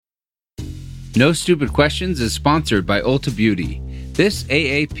No Stupid Questions is sponsored by Ulta Beauty. This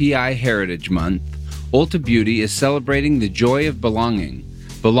AAPI Heritage Month, Ulta Beauty is celebrating the joy of belonging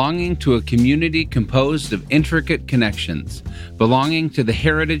to a community composed of intricate connections, belonging to the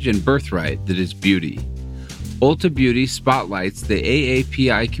heritage and birthright that is beauty. Ulta Beauty spotlights the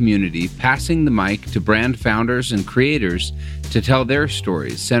AAPI community, passing the mic to brand founders and creators to tell their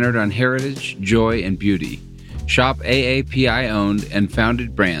stories centered on heritage, joy, and beauty. Shop AAPI-owned and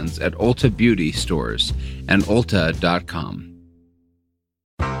founded brands at Ulta Beauty stores and ulta.com.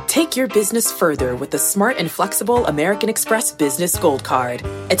 Take your business further with the smart and flexible American Express Business Gold Card.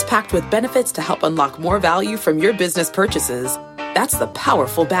 It's packed with benefits to help unlock more value from your business purchases. That's the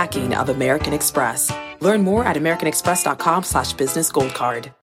powerful backing of American Express. Learn more at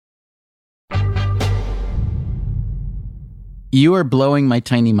americanexpress.com/businessgoldcard. You are blowing my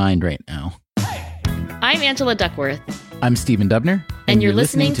tiny mind right now. I'm Angela Duckworth. I'm Stephen Dubner. And you're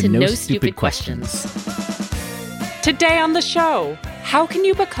listening to No Stupid Questions. Today on the show, how can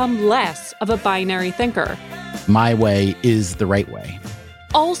you become less of a binary thinker? My way is the right way.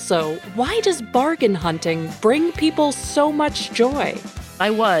 Also, why does bargain hunting bring people so much joy?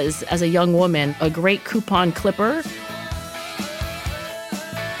 I was, as a young woman, a great coupon clipper.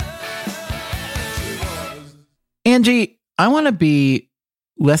 Angie, I want to be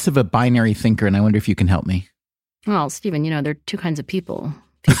less of a binary thinker, and I wonder if you can help me. Well, Stephen, there are two kinds of people.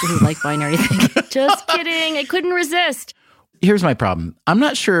 People who like binary thinking. Just kidding. I couldn't resist. Here's my problem. I'm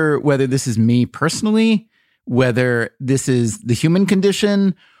not sure whether this is me personally, whether this is the human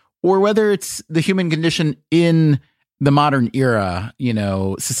condition, or whether it's the human condition in the modern era,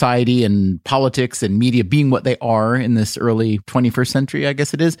 society and politics and media being what they are in this early 21st century, I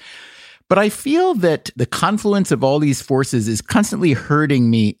guess it is. But I feel that the confluence of all these forces is constantly herding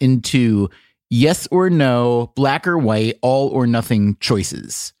me into yes or no, black or white, all or nothing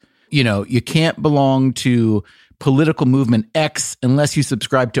choices. You can't belong to political movement X unless you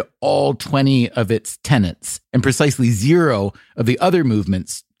subscribe to all 20 of its tenets and precisely 0 of the other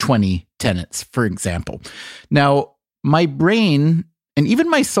movement's 20 tenets, for example. Now, my brain and even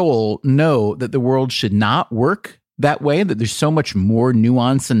my soul know that the world should not work that way, that there's so much more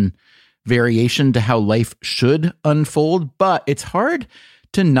nuance and variation to how life should unfold, but it's hard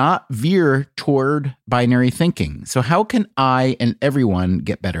to not veer toward binary thinking. So how can I and everyone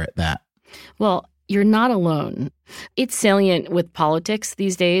get better at that? Well, you're not alone. It's salient with politics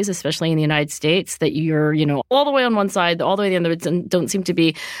these days, especially in the United States, that you're, all the way on one side, all the way on the other. And don't seem to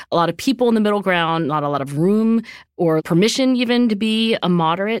be a lot of people in the middle ground, not a lot of room or permission even to be a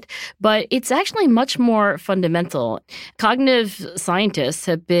moderate. But it's actually much more fundamental. Cognitive scientists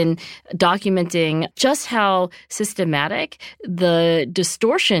have been documenting just how systematic the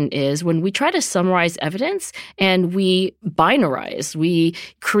distortion is when we try to summarize evidence and we binarize. We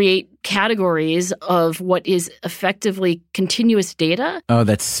create categories of what is effectively continuous data. Oh,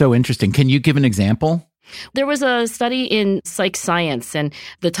 that's so interesting. Can you give an example? There was a study in Psych Science, and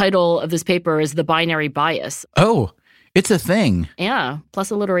the title of this paper is The Binary Bias. Oh, it's a thing. Yeah,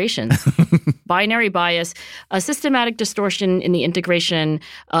 plus alliteration. Binary bias, a systematic distortion in the integration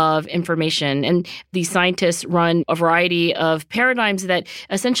of information. And these scientists run a variety of paradigms that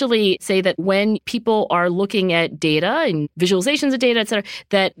essentially say that when people are looking at data and visualizations of data, et cetera,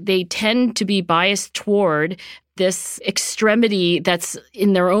 that they tend to be biased toward this extremity that's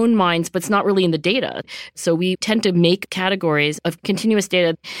in their own minds, but it's not really in the data. So we tend to make categories of continuous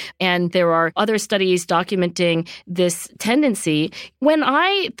data. And there are other studies documenting this tendency. When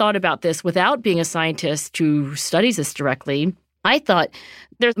I thought about this without being a scientist who studies this directly, I thought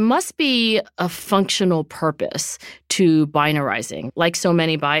there must be a functional purpose to binarizing, like so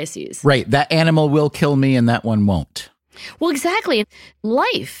many biases. Right. That animal will kill me and that one won't. Well, exactly.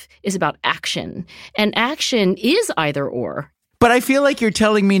 Life is about action, and action is either or. But I feel like you're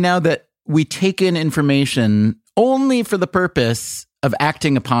telling me now that we take in information only for the purpose of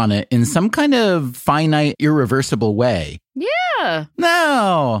acting upon it in some kind of finite, irreversible way. Yeah.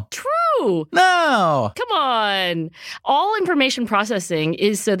 No. True. No. Come on. All information processing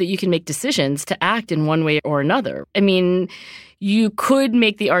is so that you can make decisions to act in one way or another. I mean, you could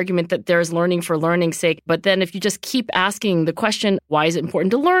make the argument that there's learning for learning's sake, but then if you just keep asking the question, why is it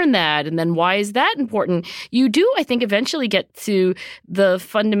important to learn that? And then why is that important? You do, I think, eventually get to the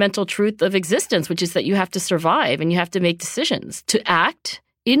fundamental truth of existence, which is that you have to survive and you have to make decisions to act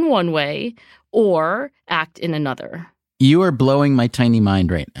in one way or act in another. You are blowing my tiny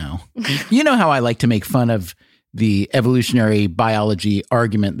mind right now. You know how I like to make fun of the evolutionary biology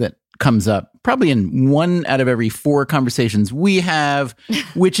argument that comes up probably in 1 out of every 4 conversations we have,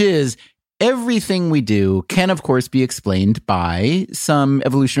 which is everything we do can, of course, be explained by some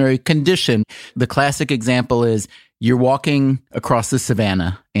evolutionary condition. The classic example is you're walking across the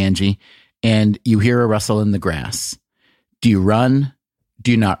savannah, Angie, and you hear a rustle in the grass. Do you run?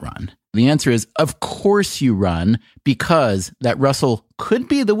 Do you not run? The answer is, of course you run, because that rustle could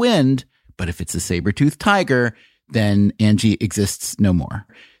be the wind, but if it's a saber-toothed tiger, then Angie exists no more.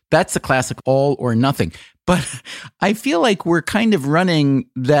 That's the classic all or nothing. But I feel like we're kind of running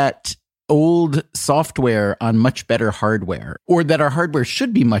that old software on much better hardware, or that our hardware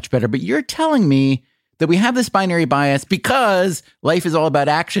should be much better. But you're telling me that we have this binary bias because life is all about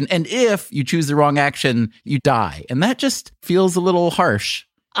action. And if you choose the wrong action, you die. And that just feels a little harsh.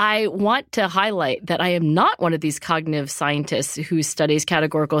 I want to highlight that I am not one of these cognitive scientists who studies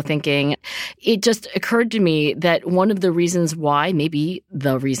categorical thinking. It just occurred to me that one of the reasons why, maybe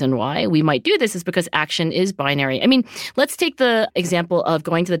the reason why we might do this is because action is binary. I mean, let's take the example of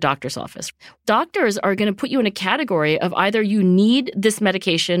going to the doctor's office. Doctors are going to put you in a category of either you need this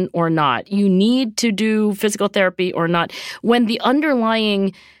medication or not. You need to do physical therapy or not. When the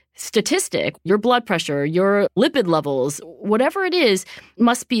underlying statistic, your blood pressure, your lipid levels, whatever it is,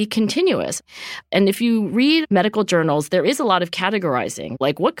 must be continuous. And if you read medical journals, there is a lot of categorizing.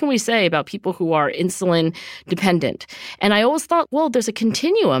 Like, what can we say about people who are insulin dependent? And I always thought, well, there's a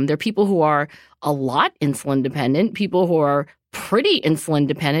continuum. There are people who are a lot insulin dependent, people who are pretty insulin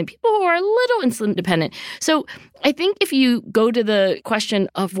dependent, people who are a little insulin dependent. So I think if you go to the question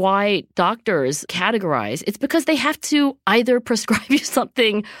of why doctors categorize, it's because they have to either prescribe you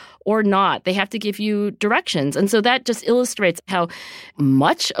something or not. They have to give you directions. And so that just illustrates how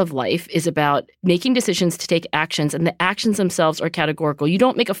much of life is about making decisions to take actions, and the actions themselves are categorical. You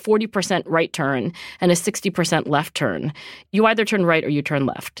don't make a 40% right turn and a 60% left turn. You either turn right or you turn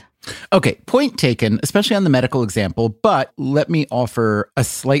left. Okay, point taken, especially on the medical example, but let me offer a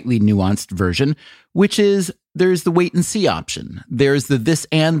slightly nuanced version, which is there's the wait and see option. There's the this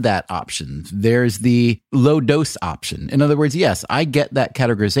and that option. There's the low dose option. In other words, yes, I get that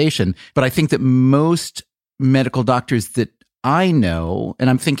categorization, but I think that most medical doctors that I know,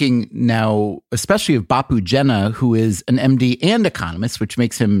 and I'm thinking now especially of Bapu Jena, who is an MD and economist, which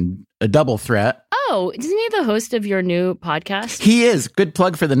makes him a double threat. Oh, isn't he the host of your new podcast? He is. Good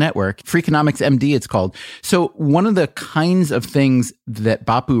plug for the network. Freakonomics MD, it's called. So one of the kinds of things that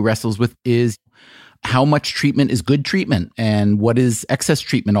Bapu wrestles with is how much treatment is good treatment, and what is excess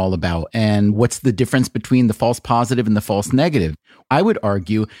treatment all about, and what's the difference between the false positive and the false negative. I would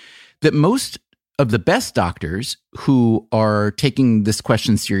argue that most of the best doctors who are taking this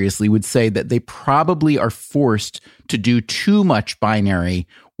question seriously would say that they probably are forced to do too much binary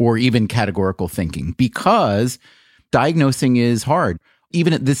or even categorical thinking because diagnosing is hard.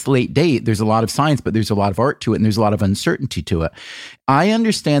 Even at this late date, there's a lot of science, but there's a lot of art to it, and there's a lot of uncertainty to it. I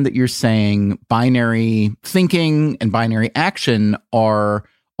understand that you're saying binary thinking and binary action are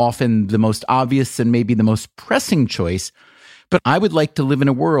often the most obvious and maybe the most pressing choice, but I would like to live in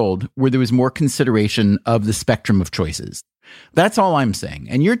a world where there was more consideration of the spectrum of choices. That's all I'm saying.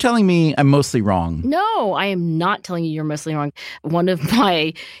 And you're telling me I'm mostly wrong. No, I am not telling you you're mostly wrong. One of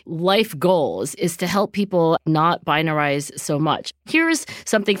my life goals is to help people not binarize so much. Here's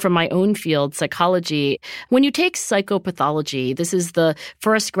something from my own field, psychology. When you take psychopathology, this is the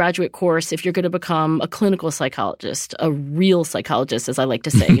first graduate course if you're going to become a clinical psychologist, a real psychologist, as I like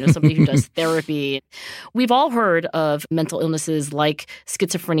to say, somebody who does therapy. We've all heard of mental illnesses like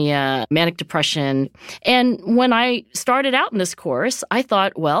schizophrenia, manic depression. And when I started out in this course, I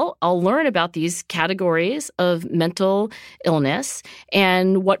thought, well, I'll learn about these categories of mental illness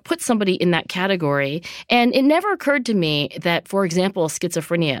and what puts somebody in that category. And it never occurred to me that, for example,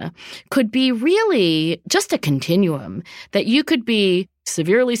 schizophrenia could be really just a continuum, that you could be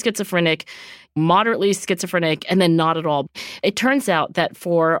severely schizophrenic, moderately schizophrenic, and then not at all. It turns out that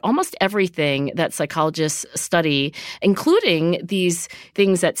for almost everything that psychologists study, including these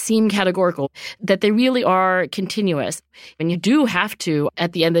things that seem categorical, that they really are continuous. And you do have to,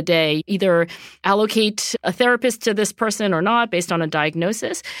 at the end of the day, either allocate a therapist to this person or not based on a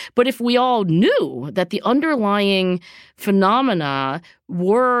diagnosis. But if we all knew that the underlying phenomena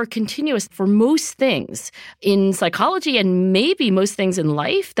were continuous for most things in psychology and maybe most things in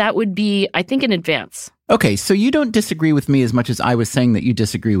life, that would be, I think, an advance. Okay, so you don't disagree with me as much as I was saying that you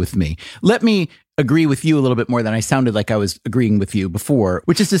disagree with me. Let me agree with you a little bit more than I sounded like I was agreeing with you before,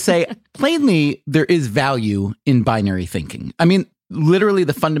 which is to say, plainly, there is value in binary thinking. I mean, literally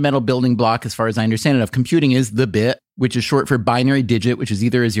the fundamental building block, as far as I understand it, of computing is the bit, which is short for binary digit, which is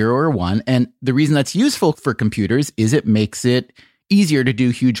either a 0 or a 1. And the reason that's useful for computers is it makes it easier to do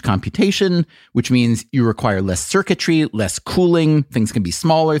huge computation, which means you require less circuitry, less cooling. Things can be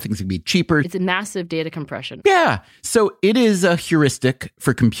smaller, things can be cheaper. It's a massive data compression. Yeah. So it is a heuristic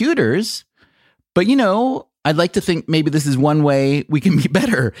for computers. But, you know, I'd like to think maybe this is one way we can be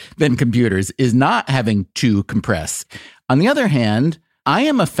better than computers, is not having to compress. On the other hand, I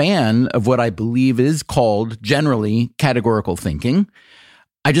am a fan of what I believe is called generally categorical thinking.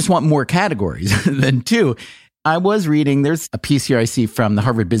 I just want more categories than two. I was reading, there's a piece here I see from the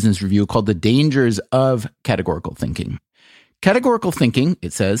Harvard Business Review called The Dangers of Categorical Thinking. Categorical thinking,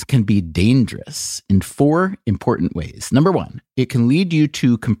 it says, can be dangerous in 4 important ways. Number 1, it can lead you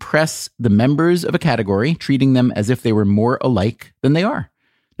to compress the members of a category, treating them as if they were more alike than they are.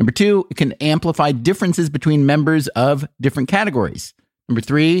 Number 2, it can amplify differences between members of different categories. Number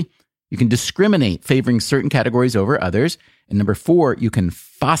 3, you can discriminate, favoring certain categories over others. And number 4, you can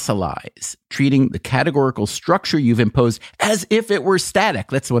fossilize, treating the categorical structure you've imposed as if it were static.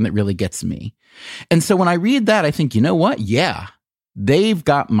 That's the one that really gets me. And so when I read that, I think, you know what? Yeah, they've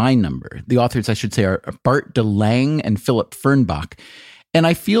got my number. The authors, I should say, are Bart DeLange and Philip Fernbach. And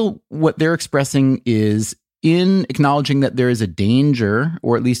I feel what they're expressing is in acknowledging that there is a danger,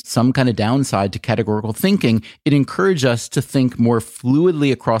 or at least some kind of downside to categorical thinking, it encourages us to think more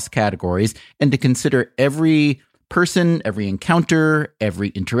fluidly across categories and to consider every person, every encounter, every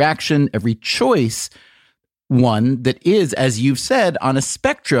interaction, every choice, one that is, as you've said, on a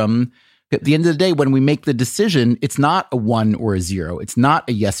spectrum. At the end of the day, when we make the decision, it's not a 1 or a 0. It's not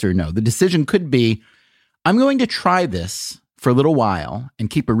a yes or no. The decision could be, I'm going to try this for a little while and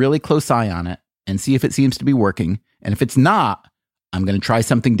keep a really close eye on it and see if it seems to be working. And if it's not, I'm going to try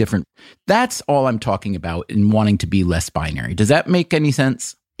something different. That's all I'm talking about in wanting to be less binary. Does that make any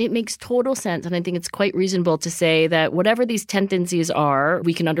sense? It makes total sense. And I think it's quite reasonable to say that whatever these tendencies are,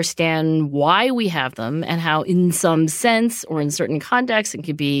 we can understand why we have them and how in some sense or in certain contexts it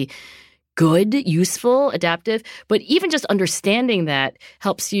could be good, useful, adaptive. But even just understanding that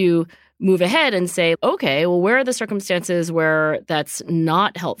helps you move ahead and say, okay, well, where are the circumstances where that's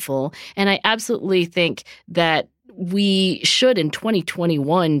not helpful? And I absolutely think that we should in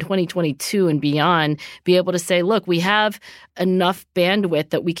 2021, 2022 and beyond be able to say, look, we have enough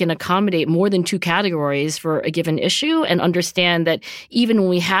bandwidth that we can accommodate more than 2 categories for a given issue and understand that even when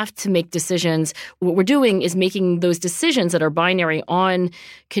we have to make decisions, what we're doing is making those decisions that are binary on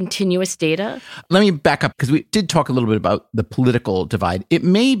continuous data. Let me back up because we did talk a little bit about the political divide. It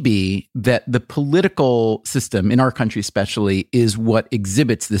may be that the political system in our country especially is what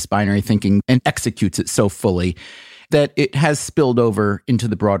exhibits this binary thinking and executes it so fully that it has spilled over into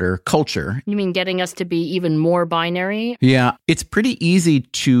the broader culture. You mean getting us to be even more binary? Yeah. It's pretty easy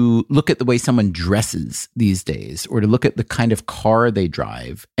to look at the way someone dresses these days or to look at the kind of car they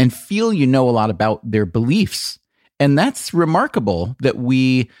drive and feel you know a lot about their beliefs. And that's remarkable that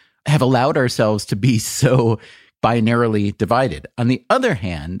we have allowed ourselves to be so binarily divided. On the other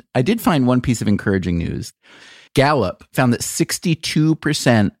hand, I did find one piece of encouraging news. Gallup found that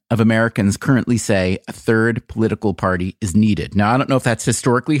 62% of Americans currently say a third political party is needed. Now, I don't know if that's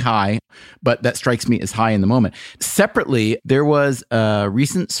historically high, but that strikes me as high in the moment. Separately, there was a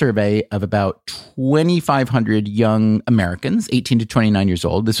recent survey of about 2,500 young Americans, 18 to 29 years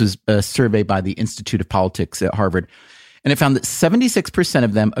old. This was a survey by the Institute of Politics at Harvard. And it found that 76%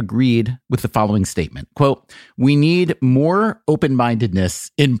 of them agreed with the following statement, quote, "We need more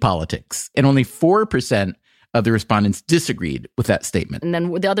open-mindedness in politics." And only 4% of the respondents disagreed with that statement. And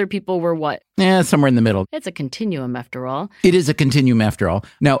then the other people were what? Somewhere in the middle. It's a continuum after all. It is a continuum after all.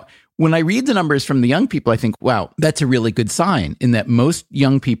 Now, when I read the numbers from the young people, I think, wow, that's a really good sign in that most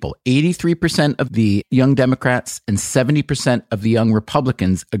young people, 83% of the young Democrats and 70% of the young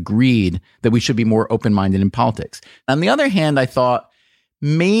Republicans agreed that we should be more open-minded in politics. On the other hand, I thought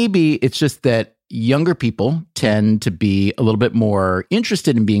maybe it's just that younger people tend to be a little bit more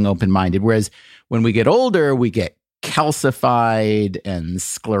interested in being open-minded, whereas when we get older, we get calcified and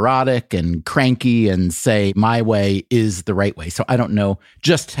sclerotic and cranky and say, my way is the right way. So I don't know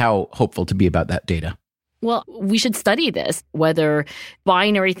just how hopeful to be about that data. Well, we should study this, whether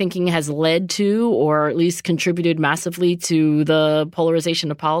binary thinking has led to or at least contributed massively to the polarization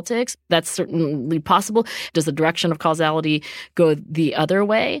of politics. That's certainly possible. Does the direction of causality go the other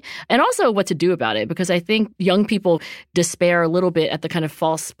way? And also what to do about it, because I think young people despair a little bit at the kind of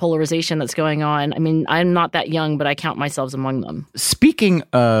false polarization that's going on. I mean, I'm not that young, but I count myself among them. Speaking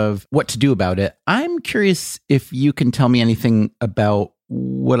of what to do about it, I'm curious if you can tell me anything about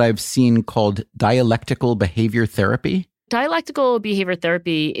what I've seen called dialectical behavior therapy. Dialectical behavior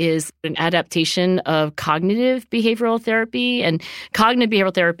therapy is an adaptation of cognitive behavioral therapy, and cognitive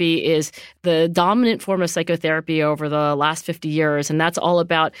behavioral therapy is the dominant form of psychotherapy over the last 50 years, and that's all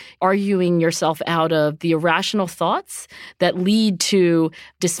about arguing yourself out of the irrational thoughts that lead to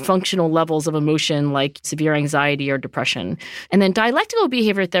dysfunctional levels of emotion like severe anxiety or depression. And then dialectical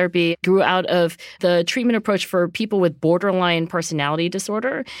behavior therapy grew out of the treatment approach for people with borderline personality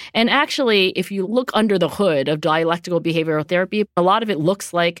disorder. And actually, if you look under the hood of dialectical behavioral therapy, a lot of it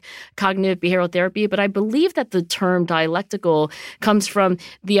looks like cognitive behavioral therapy, but I believe that the term dialectical comes from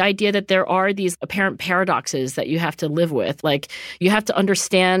the idea that there are these apparent paradoxes that you have to live with. Like, you have to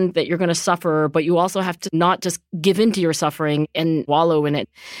understand that you're going to suffer, but you also have to not just give into your suffering and wallow in it.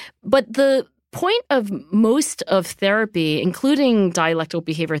 But the point of most of therapy, including dialectical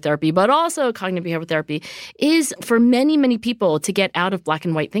behavior therapy, but also cognitive behavioral therapy, is for many, many people to get out of black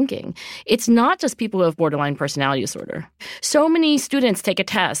and white thinking. It's not just people who have borderline personality disorder. So many students take a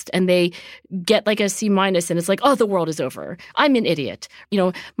test and they get like a C- and it's like, oh, the world is over. I'm an idiot.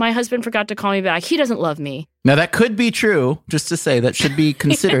 My husband forgot to call me back. He doesn't love me. Now, that could be true, just to say that should be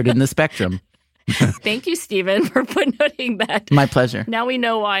considered in the spectrum. Thank you, Stephen, for footnoting that. My pleasure. Now we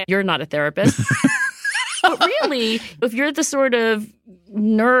know why you're not a therapist. But really, if you're the sort of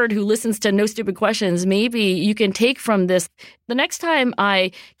nerd who listens to No Stupid Questions, maybe you can take from this, the next time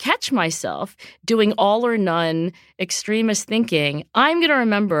I catch myself doing all or none extremist thinking, I'm going to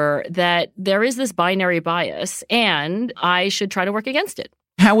remember that there is this binary bias and I should try to work against it.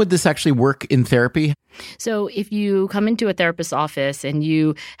 How would this actually work in therapy? So if you come into a therapist's office and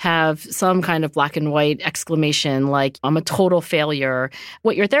you have some kind of black and white exclamation like, I'm a total failure,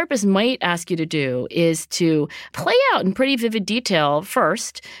 what your therapist might ask you to do is to play out in pretty vivid detail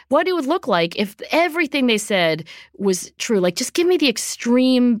first what it would look like if everything they said was true. Like, just give me the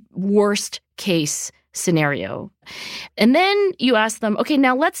extreme worst case scenario. And then you ask them, okay,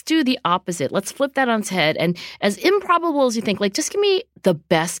 now let's do the opposite. Let's flip that on its head. And as improbable as you think, like, just give me the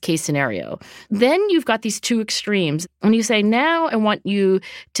best case scenario. Then you've got these two extremes. And you say, now I want you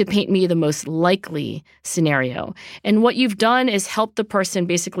to paint me the most likely scenario. And what you've done is help the person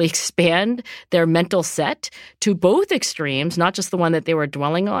basically expand their mental set to both extremes, not just the one that they were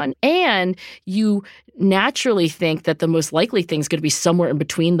dwelling on. And you naturally think that the most likely thing is going to be somewhere in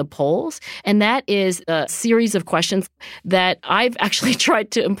between the poles. And that is a series of questions that I've actually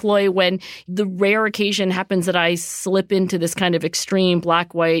tried to employ when the rare occasion happens that I slip into this kind of extreme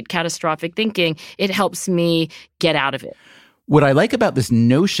black-white catastrophic thinking. It helps me get out of it. What I like about this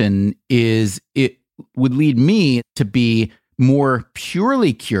notion is it would lead me to be more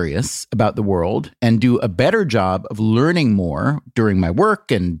purely curious about the world and do a better job of learning more during my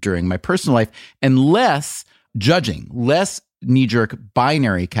work and during my personal life, and less judging, less knee-jerk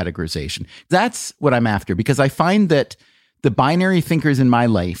binary categorization. That's what I'm after, because I find that the binary thinkers in my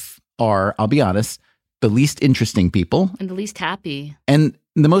life are, I'll be honest, the least interesting people. And the least happy. And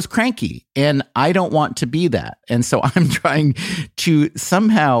the most cranky. And I don't want to be that. And so I'm trying to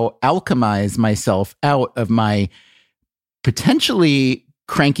somehow alchemize myself out of my potentially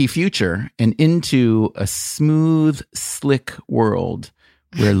cranky future and into a smooth, slick world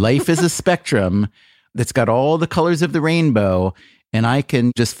where life is a spectrum that's got all the colors of the rainbow, and I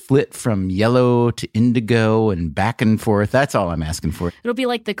can just flit from yellow to indigo and back and forth. That's all I'm asking for. It'll be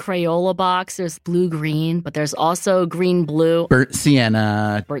like the Crayola box. There's blue-green, but there's also green-blue. Burnt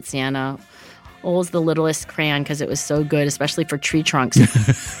sienna. Burnt sienna. Always the littlest crayon because it was so good, especially for tree trunks.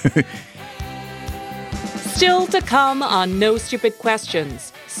 Still to come on No Stupid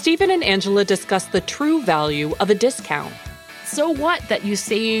Questions, Stephen and Angela discuss the true value of a discount. So what that you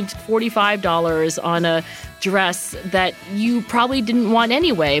saved $45 on a dress that you probably didn't want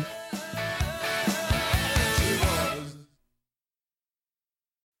anyway?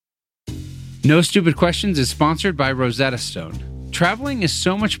 No Stupid Questions is sponsored by Rosetta Stone. Traveling is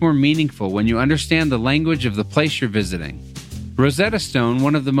so much more meaningful when you understand the language of the place you're visiting. Rosetta Stone,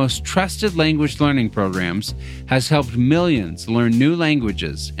 one of the most trusted language learning programs, has helped millions learn new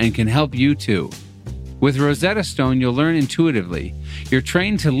languages and can help you too. With Rosetta Stone, you'll learn intuitively. You're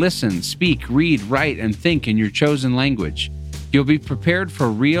trained to listen, speak, read, write, and think in your chosen language. You'll be prepared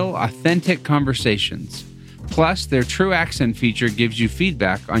for real, authentic conversations. Plus, their True Accent feature gives you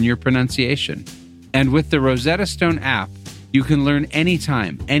feedback on your pronunciation. And with the Rosetta Stone app, you can learn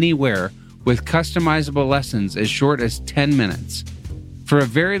anytime, anywhere, with customizable lessons as short as 10 minutes. For a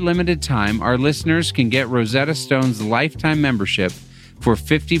very limited time, our listeners can get Rosetta Stone's lifetime membership for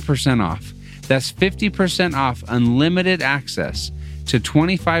 50% off. That's 50% off unlimited access to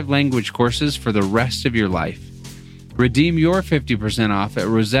 25 language courses for the rest of your life. Redeem your 50% off at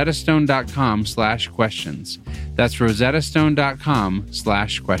rosettastone.com/questions. That's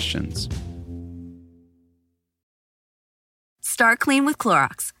rosettastone.com/questions. Start clean with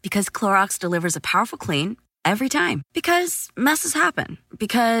Clorox, because Clorox delivers a powerful clean every time. Because messes happen.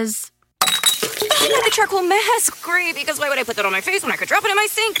 Because the charcoal mask. Great, because why would I put that on my face when I could drop it in my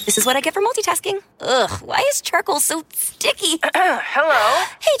sink? This is what I get for multitasking. Ugh, why is charcoal so sticky? Hello?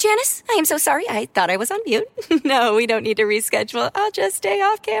 Hey, Janice. I am so sorry. I thought I was on mute. No, we don't need to reschedule. I'll just stay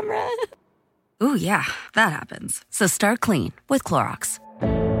off camera. Ooh, yeah, that happens. So start clean with Clorox.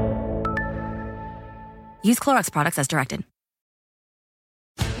 Use Clorox products as directed.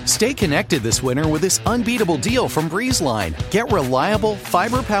 Stay connected this winter with this unbeatable deal from BreezeLine. Get reliable,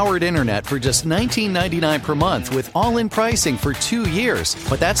 fiber-powered internet for just $19.99 per month with all-in pricing for 2 years.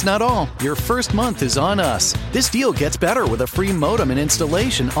 But that's not all. Your first month is on us. This deal gets better with a free modem and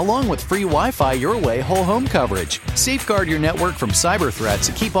installation, along with free Wi-Fi your way whole home coverage. Safeguard your network from cyber threats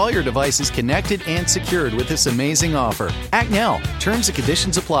and keep all your devices connected and secured with this amazing offer. Act now. Terms and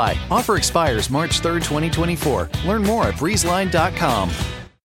conditions apply. Offer expires March 3rd, 2024. Learn more at breezeline.com.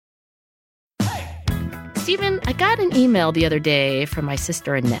 Stephen, I got an email the other day from my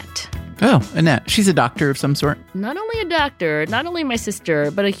sister, Annette. Oh, Annette. She's a doctor of some sort. Not only a doctor, not only my sister,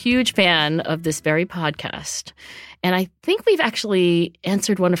 but a huge fan of this very podcast. And I think we've actually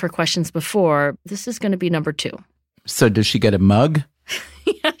answered one of her questions before. This is going to be number 2. So does she get a mug?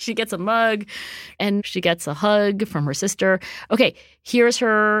 Yeah, she gets a mug and she gets a hug from her sister. Okay, here's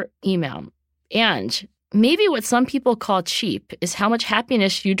her email. And maybe what some people call cheap is how much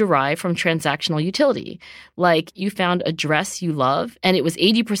happiness you derive from transactional utility. Like you found a dress you love and it was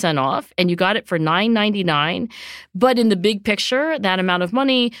 80% off and you got it for $9.99. But in the big picture, that amount of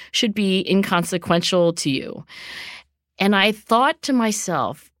money should be inconsequential to you. And I thought to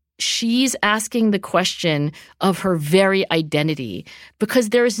myself, she's asking the question of her very identity, because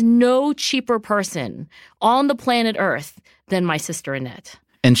there is no cheaper person on the planet Earth than my sister Annette.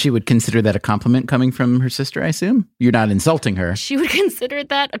 And she would consider that a compliment coming from her sister, I assume? You're not insulting her. She would consider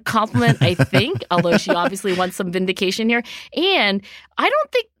that a compliment, I think, although she obviously wants some vindication here. And I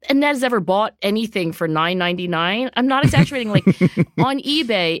don't think Annette has ever bought anything for $9.99. I'm not exaggerating. Like on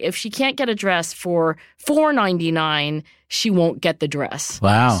eBay, if she can't get a dress for $4.99, she won't get the dress.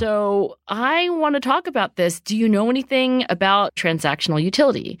 Wow. So I want to talk about this. Do you know anything about transactional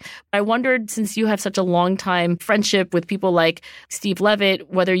utility? I wondered, since you have such a long time friendship with people like Steve Levitt,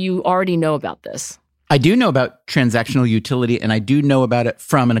 whether you already know about this. I do know about transactional utility, and I do know about it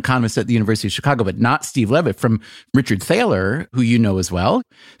from an economist at the University of Chicago, but not Steve Levitt, from Richard Thaler, who you know as well.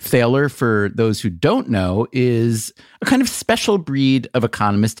 Thaler, for those who don't know, is a kind of special breed of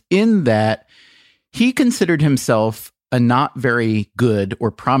economist in that he considered himself a not very good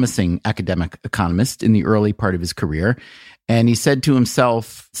or promising academic economist in the early part of his career. And he said to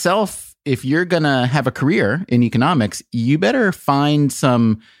himself, if you're going to have a career in economics, you better find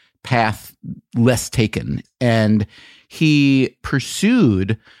some path less taken. And he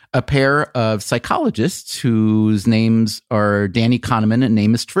pursued a pair of psychologists whose names are Danny Kahneman and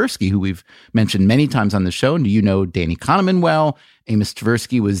Amos Tversky, who we've mentioned many times on the show. And do you know Danny Kahneman well? Amos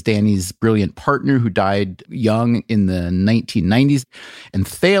Tversky was Danny's brilliant partner who died young in the 1990s. And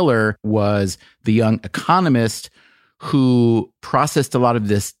Thaler was the young economist who processed a lot of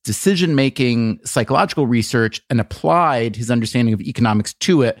this decision-making psychological research and applied his understanding of economics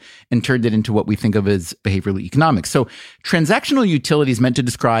to it and turned it into what we think of as behavioral economics. So transactional utility is meant to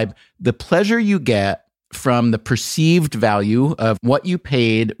describe the pleasure you get from the perceived value of what you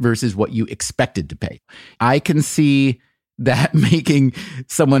paid versus what you expected to pay. I can see that making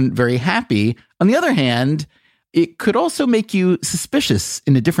someone very happy. On the other hand, it could also make you suspicious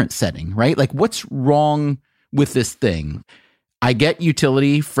in a different setting, right? Like, what's wrong with this thing? I get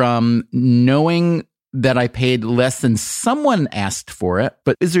utility from knowing that I paid less than someone asked for it,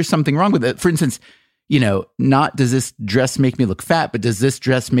 but is there something wrong with it? For instance, not does this dress make me look fat, but does this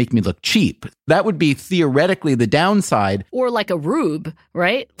dress make me look cheap? That would be theoretically the downside. Or like a rube,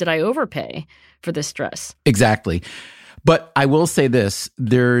 right? Did I overpay for this dress? Exactly. But I will say this,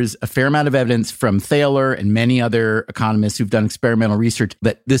 there's a fair amount of evidence from Thaler and many other economists who've done experimental research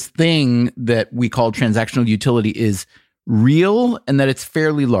that this thing that we call transactional utility is real and that it's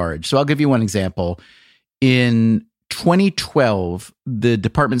fairly large. So I'll give you one example. In 2012, the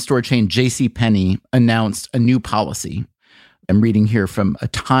department store chain JCPenney announced a new policy. I'm reading here from a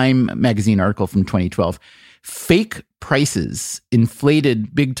Time magazine article from 2012. Fake prices,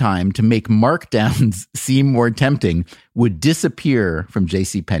 inflated big time to make markdowns seem more tempting, would disappear from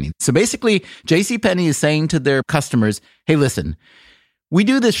JCPenney. So basically, JCPenney is saying to their customers, hey, listen, we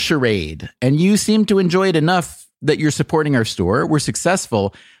do this charade, and you seem to enjoy it enough that you're supporting our store. We're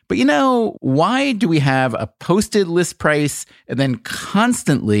successful. But why do we have a posted list price and then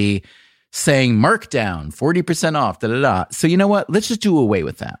constantly saying markdown, 40% off, da-da-da? So you know what? Let's just do away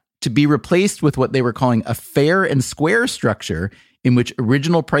with that, to be replaced with what they were calling a fair and square structure, in which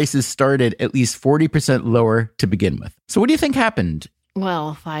original prices started at least 40% lower to begin with. So what do you think happened?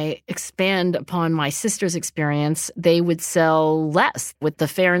 Well, if I expand upon my sister's experience, they would sell less with the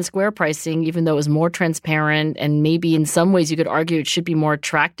fair and square pricing, even though it was more transparent. And maybe in some ways you could argue it should be more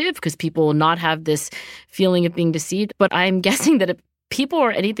attractive because people will not have this feeling of being deceived. But I'm guessing that if people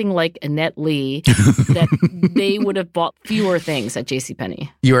are anything like Annette Lee, that they would have bought fewer things at JCPenney.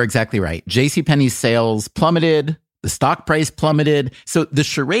 You are exactly right. JCPenney's sales plummeted. The stock price plummeted. So the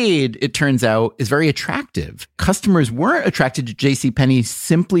charade, it turns out, is very attractive. Customers weren't attracted to JCPenney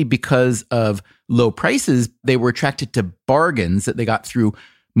simply because of low prices. They were attracted to bargains that they got through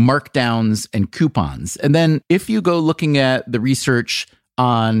markdowns and coupons. And then if you go looking at the research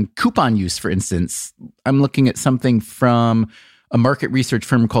on coupon use, for instance, I'm looking at something from a market research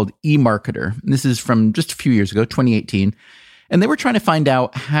firm called eMarketer. This is from just a few years ago, 2018. And they were trying to find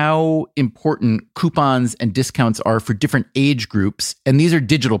out how important coupons and discounts are for different age groups. And these are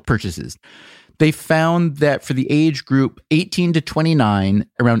digital purchases. They found that for the age group 18 to 29,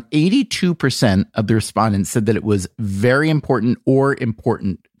 around 82% of the respondents said that it was very important or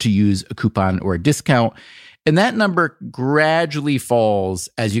important to use a coupon or a discount. And that number gradually falls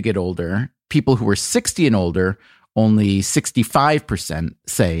as you get older. People who are 60 and older, only 65%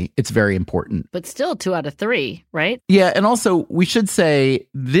 say it's very important. But still 2 out of 3, right? Yeah. And also, we should say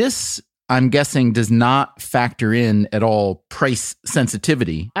this, I'm guessing, does not factor in at all price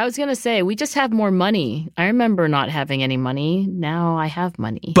sensitivity. I was going to say, we just have more money. I remember not having any money. Now I have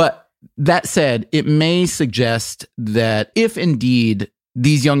money. But that said, it may suggest that if indeed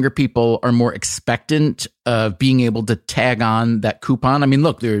these younger people are more expectant of being able to tag on that coupon. I mean,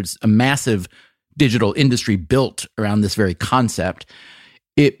 look, there's a massive digital industry built around this very concept.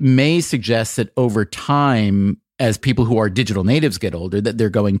 It may suggest that over time, as people who are digital natives get older, that they're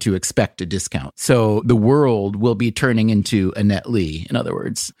going to expect a discount. So the world will be turning into Annette Lee, in other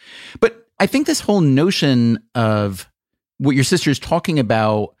words. But I think this whole notion of what your sister is talking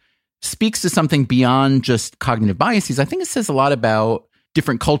about speaks to something beyond just cognitive biases. I think it says a lot about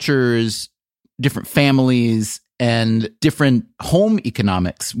different cultures, different families, and different home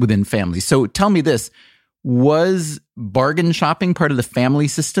economics within families. So tell me this, was bargain shopping part of the family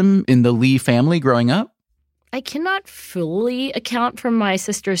system in the Lee family growing up? I cannot fully account for my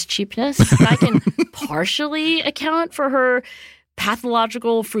sister's cheapness. I can partially account for her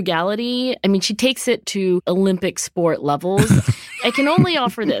pathological frugality. I mean, she takes it to Olympic sport levels. I can only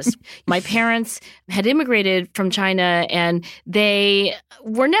offer this. My parents had immigrated from China, and they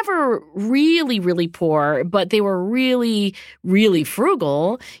were never really, really poor, but they were really, really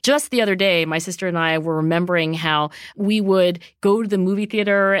frugal. Just the other day, my sister and I were remembering how we would go to the movie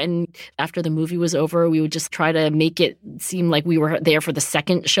theater, and after the movie was over, we would just try to make it seem like we were there for the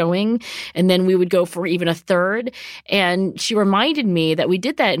second showing, and then we would go for even a third. And she reminded me that we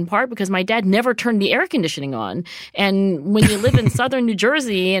did that in part because my dad never turned the air conditioning on. And when you live in southern New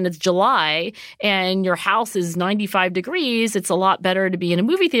Jersey and it's July and your house is 95 degrees, it's a lot better to be in a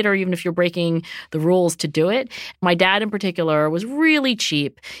movie theater, even if you're breaking the rules to do it. My dad in particular was really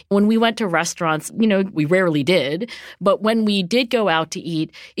cheap. When we went to restaurants, we rarely did, but when we did go out to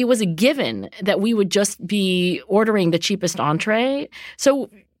eat, it was a given that we would just be ordering the cheapest entree. So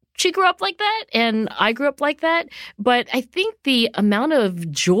she grew up like that, and I grew up like that. But I think the amount of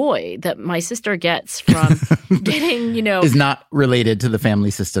joy that my sister gets from getting, is not related to the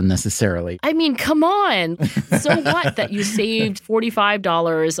family system necessarily. I mean, come on. So what that you saved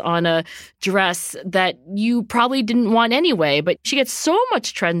 $45 on a dress that you probably didn't want anyway, but she gets so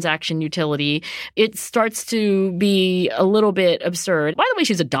much transaction utility, it starts to be a little bit absurd. By the way,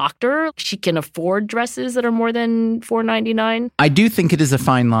 she's a doctor. She can afford dresses that are more than $4.99. I do think it is a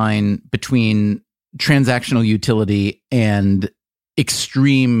fine line between transactional utility and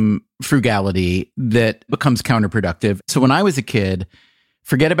extreme frugality that becomes counterproductive. So when I was a kid,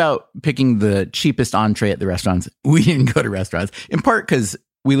 forget about picking the cheapest entree at the restaurants. We didn't go to restaurants, in part because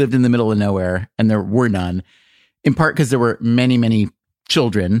we lived in the middle of nowhere and there were none, in part because there were many, many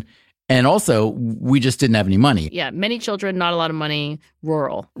children. And also, we just didn't have any money. Yeah, many children, not a lot of money,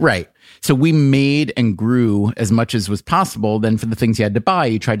 rural. Right. So we made and grew as much as was possible. Then for the things you had to buy,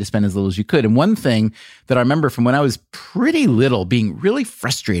 you tried to spend as little as you could. And one thing that I remember from when I was pretty little being really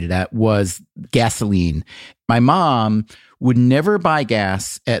frustrated at was gasoline. My mom would never buy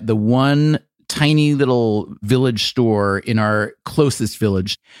gas at the one tiny little village store in our closest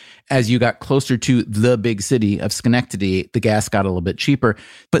village. As you got closer to the big city of Schenectady, the gas got a little bit cheaper.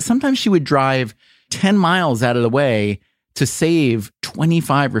 But sometimes she would drive 10 miles out of the way to save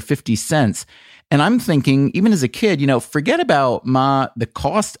 25 or 50 cents. And I'm thinking, even as a kid, forget about the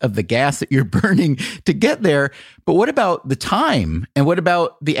cost of the gas that you're burning to get there. But what about the time? And what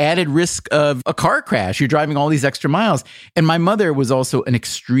about the added risk of a car crash? You're driving all these extra miles. And my mother was also an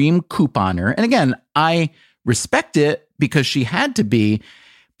extreme couponer. And again, I respect it because she had to be.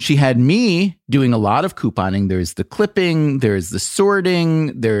 She had me doing a lot of couponing. There's the clipping, there's the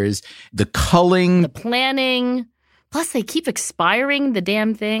sorting, there's the culling, the planning. Plus, they keep expiring the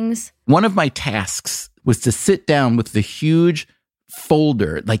damn things. One of my tasks was to sit down with the huge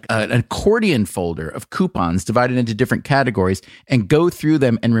folder, like an accordion folder of coupons divided into different categories, and go through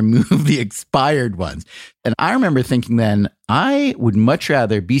them and remove the expired ones. And I remember thinking then, I would much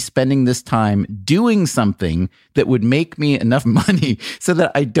rather be spending this time doing something that would make me enough money so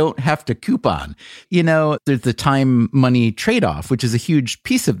that I don't have to coupon. There's the time-money trade-off, which is a huge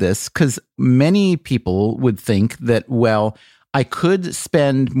piece of this, because many people would think that, well, I could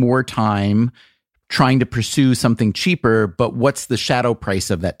spend more time trying to pursue something cheaper, but what's the shadow price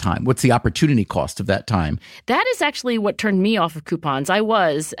of that time? What's the opportunity cost of that time? That is actually what turned me off of coupons. I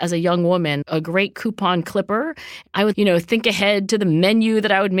was, as a young woman, a great coupon clipper. I would, think ahead to the menu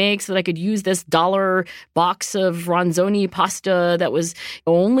that I would make so that I could use this $1 box of Ronzoni pasta that was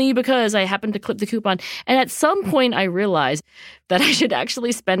only because I happened to clip the coupon. And at some point, I realized that I should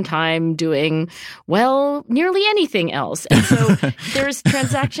actually spend time doing, nearly anything else. And so there's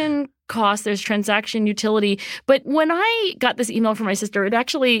transaction cost, there's transaction utility. But when I got this email from my sister, it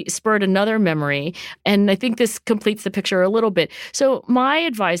actually spurred another memory. And I think this completes the picture a little bit. So my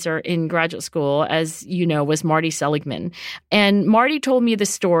advisor in graduate school, as you know, was Marty Seligman. And Marty told me this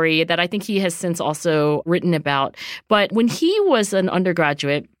story that I think he has since also written about. But when he was an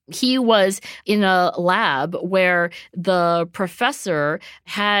undergraduate, he was in a lab where the professor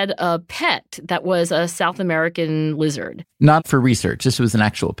had a pet that was a South American lizard. Not for research. This was an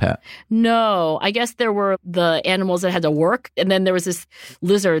actual pet. No, I guess there were the animals that had to work. And then there was this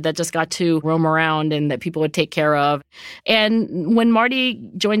lizard that just got to roam around and that people would take care of. And when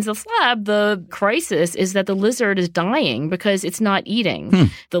Marty joins this lab, the crisis is that the lizard is dying because it's not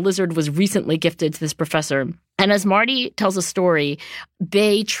eating. The lizard was recently gifted to this professor. And as Marty tells a story,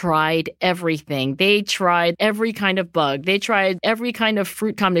 they tried everything. They tried every kind of bug. They tried every kind of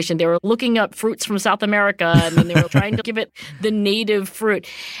fruit combination. They were looking up fruits from South America, and then they were trying to give it the native fruit.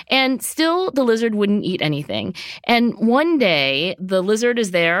 And still, the lizard wouldn't eat anything. And one day, the lizard is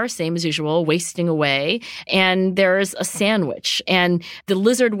there, same as usual, wasting away, and there's a sandwich. And the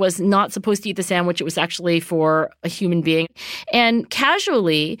lizard was not supposed to eat the sandwich. It was actually for a human being. And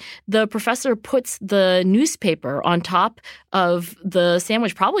casually, the professor puts the newspaper on top of the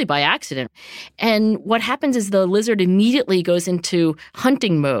sandwich, probably by accident. And what happens is the lizard immediately goes into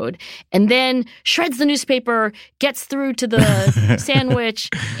hunting mode and then shreds the newspaper, gets through to the sandwich,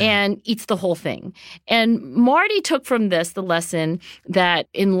 and eats the whole thing. And Marty took from this the lesson that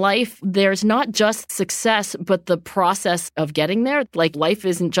in life, there's not just success, but the process of getting there. Like life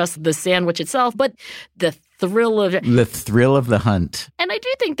isn't just the sandwich itself, but the thrill of the hunt. And I do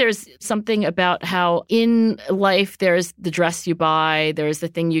think there's something about how in life there's the dress you buy, there's the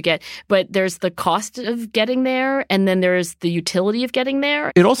thing you get, but there's the cost of getting there, and then there's the utility of getting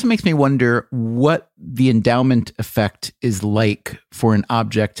there. It also makes me wonder what the endowment effect is like for an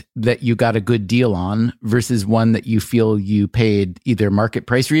object that you got a good deal on versus one that you feel you paid either market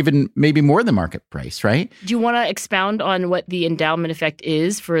price or even maybe more than market price, right? Do you want to expound on what the endowment effect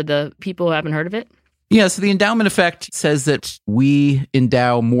is for the people who haven't heard of it? Yeah, so the endowment effect says that we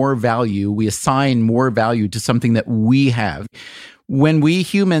endow more value, we assign more value to something that we have. When we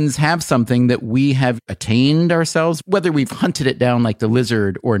humans have something that we have attained ourselves, whether we've hunted it down like the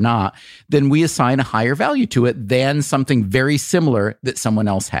lizard or not, then we assign a higher value to it than something very similar that someone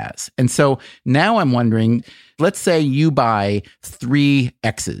else has. And so now I'm wondering, let's say you buy 3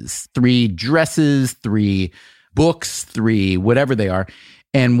 X's, 3 dresses, 3 books, 3 whatever they are.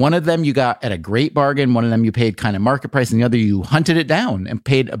 And one of them you got at a great bargain. One of them you paid kind of market price. And the other you hunted it down and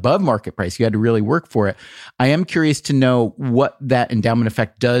paid above market price. You had to really work for it. I am curious to know what that endowment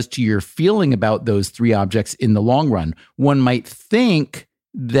effect does to your feeling about those 3 objects in the long run. One might think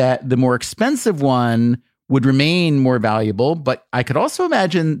that the more expensive one would remain more valuable, but I could also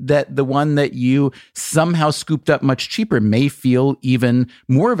imagine that the one that you somehow scooped up much cheaper may feel even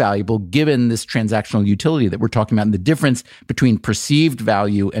more valuable given this transactional utility that we're talking about and the difference between perceived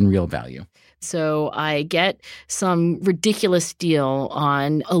value and real value. So I get some ridiculous deal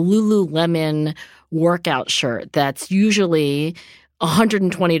on a Lululemon workout shirt that's usually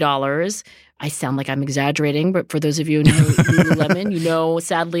 $120. I sound like I'm exaggerating, but for those of you who know Lululemon, you know,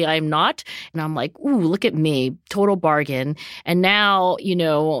 sadly, I'm not. And I'm like, ooh, look at me, total bargain. And now, you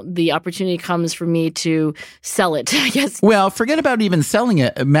know, the opportunity comes for me to sell it, I guess. Well, forget about even selling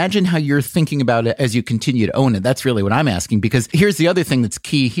it. Imagine how you're thinking about it as you continue to own it. That's really what I'm asking, because here's the other thing that's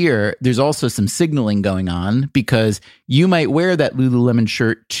key here. There's also some signaling going on, because you might wear that Lululemon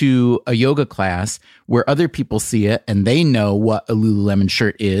shirt to a yoga class where other people see it and they know what a Lululemon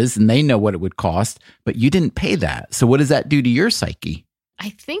shirt is and they know what it would cost, but you didn't pay that. So what does that do to your psyche? I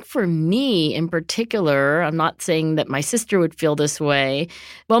think for me in particular, I'm not saying that my sister would feel this way.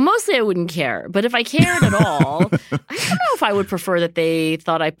 Well, mostly I wouldn't care. But if I cared at all, I don't know if I would prefer that they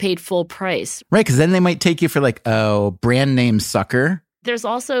thought I paid full price. Right, because then they might take you for like, oh, brand name sucker. There's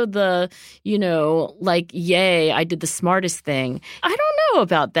also the, you know, like, yay, I did the smartest thing. I don't know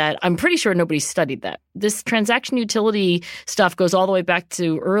about that. I'm pretty sure nobody studied that. This transaction utility stuff goes all the way back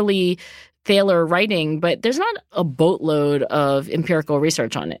to early Thaler writing, but there's not a boatload of empirical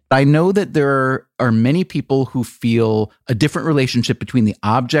research on it. I know that there are many people who feel a different relationship between the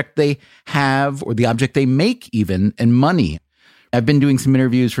object they have or the object they make even and money. I've been doing some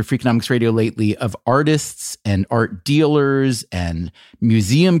interviews for Freakonomics Radio lately of artists and art dealers and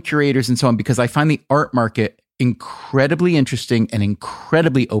museum curators and so on, because I find the art market incredibly interesting and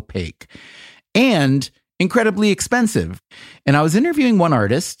incredibly opaque and incredibly expensive. And I was interviewing one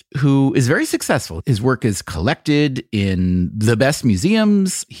artist who is very successful. His work is collected in the best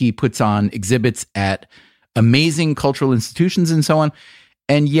museums. He puts on exhibits at amazing cultural institutions and so on.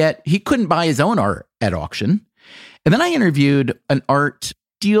 And yet he couldn't buy his own art at auction. And then I interviewed an art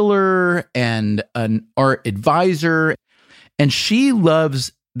dealer and an art advisor, and she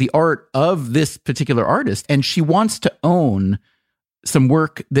loves the art of this particular artist, and she wants to own some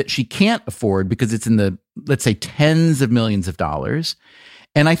work that she can't afford because it's in the, let's say, tens of millions of dollars.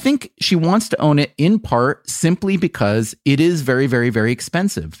 And I think she wants to own it in part simply because it is very, very, very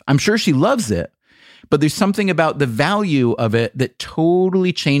expensive. I'm sure she loves it, but there's something about the value of it that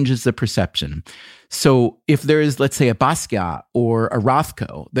totally changes the perception. So if there is, let's say, a Basquiat or a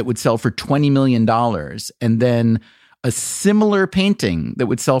Rothko that would sell for $20 million, and then a similar painting that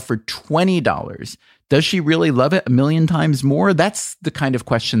would sell for $20, does she really love it 1,000,000 times more? That's the kind of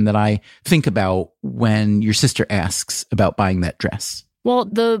question that I think about when your sister asks about buying that dress. Well,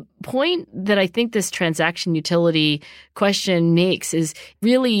 the point that I think this transaction utility question makes is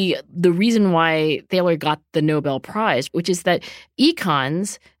really the reason why Thaler got the Nobel Prize, which is that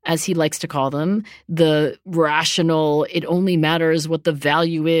econs, as he likes to call them, the rational, it only matters what the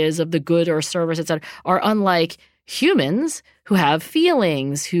value is of the good or service, et cetera, are unlike humans who have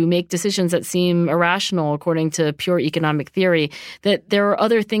feelings, who make decisions that seem irrational according to pure economic theory, that there are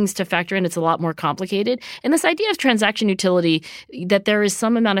other things to factor in. It's a lot more complicated. And this idea of transaction utility, that there is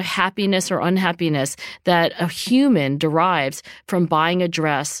some amount of happiness or unhappiness that a human derives from buying a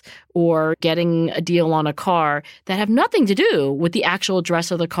dress or getting a deal on a car that have nothing to do with the actual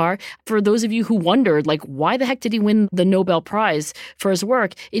dress of the car. For those of you who wondered, like, why the heck did he win the Nobel Prize for his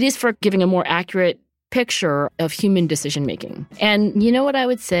work? It is for giving a more accurate picture of human decision-making. And you know what I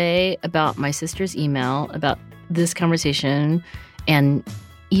would say about my sister's email, about this conversation, and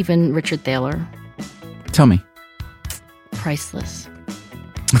even Richard Thaler? Tell me. Priceless.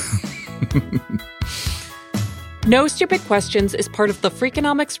 No Stupid Questions is part of the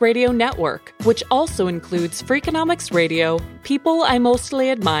Freakonomics Radio Network, which also includes Freakonomics Radio, People I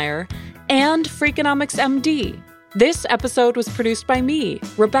Mostly Admire, and Freakonomics MD. This episode was produced by me,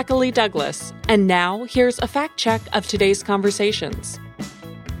 Rebecca Lee Douglas, and now here's a fact check of today's conversations.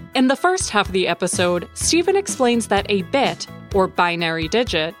 In the first half of the episode, Stephen explains that a bit, or binary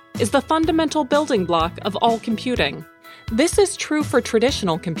digit, is the fundamental building block of all computing. This is true for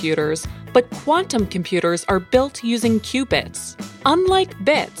traditional computers, but quantum computers are built using qubits. Unlike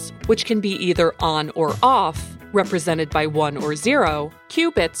bits, which can be either on or off, represented by 1 or 0,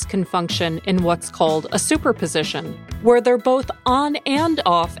 qubits can function in what's called a superposition, where they're both on and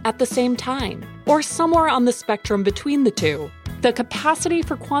off at the same time, or somewhere on the spectrum between the two. The capacity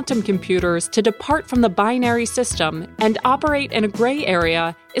for quantum computers to depart from the binary system and operate in a gray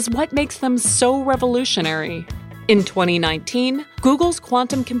area is what makes them so revolutionary. In 2019, Google's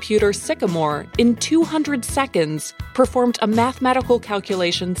quantum computer Sycamore, in 200 seconds, performed a mathematical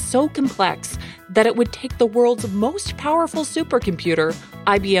calculation so complex that it would take the world's most powerful supercomputer,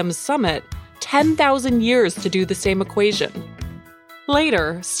 IBM's Summit, 10,000 years to do the same equation.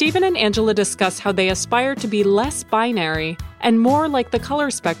 Later, Stephen and Angela discuss how they aspire to be less binary and more like the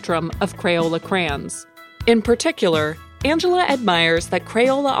color spectrum of Crayola crayons. In particular, Angela admires that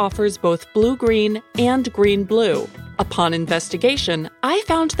Crayola offers both blue-green and green-blue. Upon investigation, I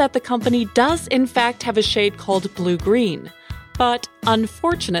found that the company does in fact have a shade called blue-green. But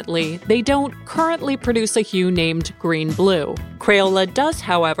unfortunately, they don't currently produce a hue named green-blue. Crayola does,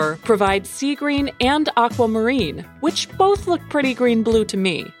 however, provide sea green and aquamarine, which both look pretty green-blue to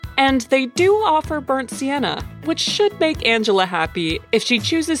me. And they do offer burnt sienna, which should make Angela happy if she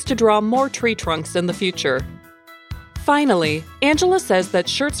chooses to draw more tree trunks in the future. Finally, Angela says that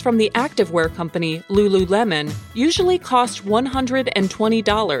shirts from the activewear company Lululemon usually cost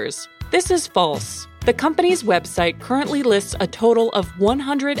 $120. This is false. The company's website currently lists a total of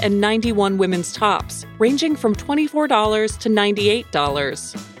 191 women's tops, ranging from $24 to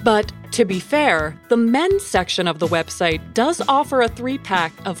 $98. But, to be fair, the men's section of the website does offer a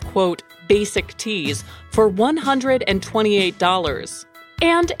 3-pack of, quote, basic tees for $128.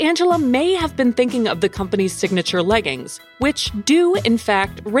 And Angela may have been thinking of the company's signature leggings, which do, in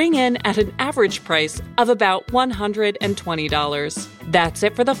fact, ring in at an average price of about $120. That's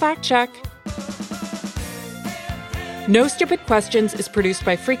it for the fact check. No Stupid Questions is produced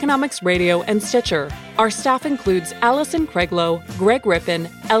by Freakonomics Radio and Stitcher. Our staff includes Allison Craiglow, Greg Rippin,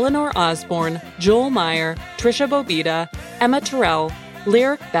 Eleanor Osborne, Joel Meyer, Trisha Bobita, Emma Terrell,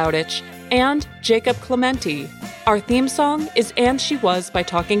 Lyric Bowditch, and Jacob Clementi. Our theme song is And She Was by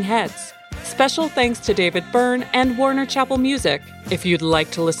Talking Heads. Special thanks to David Byrne and Warner Chappell Music. If you'd like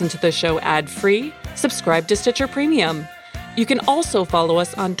to listen to the show ad-free, subscribe to Stitcher Premium. You can also follow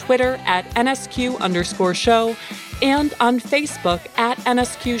us on Twitter at NSQ_show and on Facebook at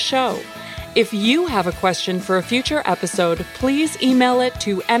NSQ Show. If you have a question for a future episode, please email it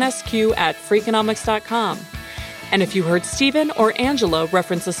to nsq@freakonomics.com. And if you heard Stephen or Angela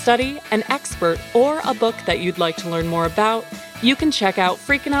reference a study, an expert, or a book that you'd like to learn more about, you can check out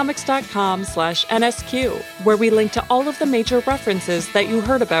freakonomics.com/NSQ, where we link to all of the major references that you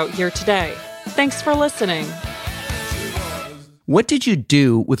heard about here today. Thanks for listening. What did you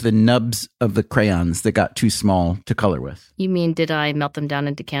do with the nubs of the crayons that got too small to color with? You mean, did I melt them down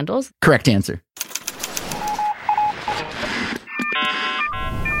into candles? Correct answer.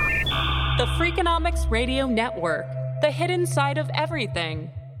 The Freakonomics Radio Network, the hidden side of everything.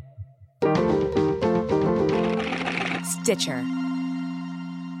 Stitcher.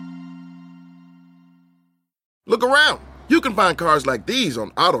 Look around. You can find cars like these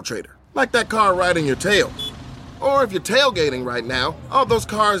on AutoTrader, like that car riding your tail. Or if you're tailgating right now, all those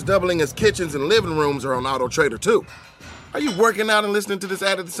cars doubling as kitchens and living rooms are on AutoTrader too. Are you working out and listening to this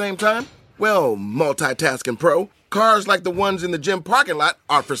ad at the same time? Well, multitasking pro, cars like the ones in the gym parking lot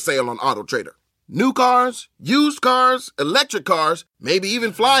are for sale on AutoTrader. New cars, used cars, electric cars, maybe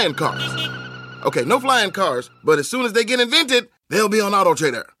even flying cars. Okay, no flying cars, but as soon as they get invented, they'll be on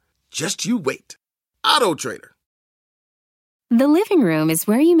AutoTrader. Just you wait. AutoTrader. The living room is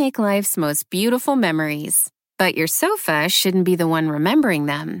where you make life's most beautiful memories. But your sofa shouldn't be the one remembering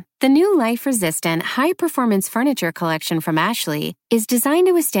them. The new life-resistant, high-performance furniture collection from Ashley is designed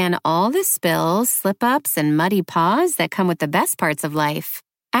to withstand all the spills, slip-ups, and muddy paws that come with the best parts of life.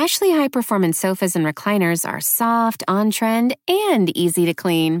 Ashley high-performance sofas and recliners are soft, on-trend, and easy to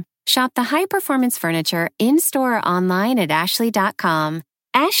clean. Shop the high-performance furniture in-store or online at ashley.com.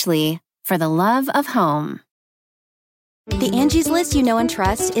 Ashley, for the love of home. The Angie's List you know and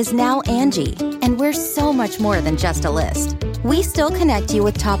trust is now Angie, and we're so much more than just a list. We still connect you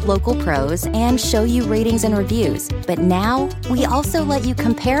with top local pros and show you ratings and reviews, but now we also let you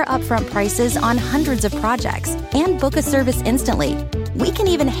compare upfront prices on hundreds of projects and book a service instantly. We can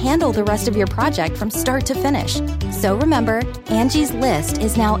even handle the rest of your project from start to finish. So remember, Angie's List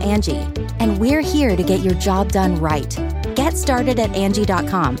is now Angie, and we're here to get your job done right. Get started at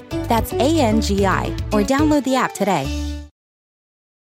Angie.com. That's ANGI, or download the app today.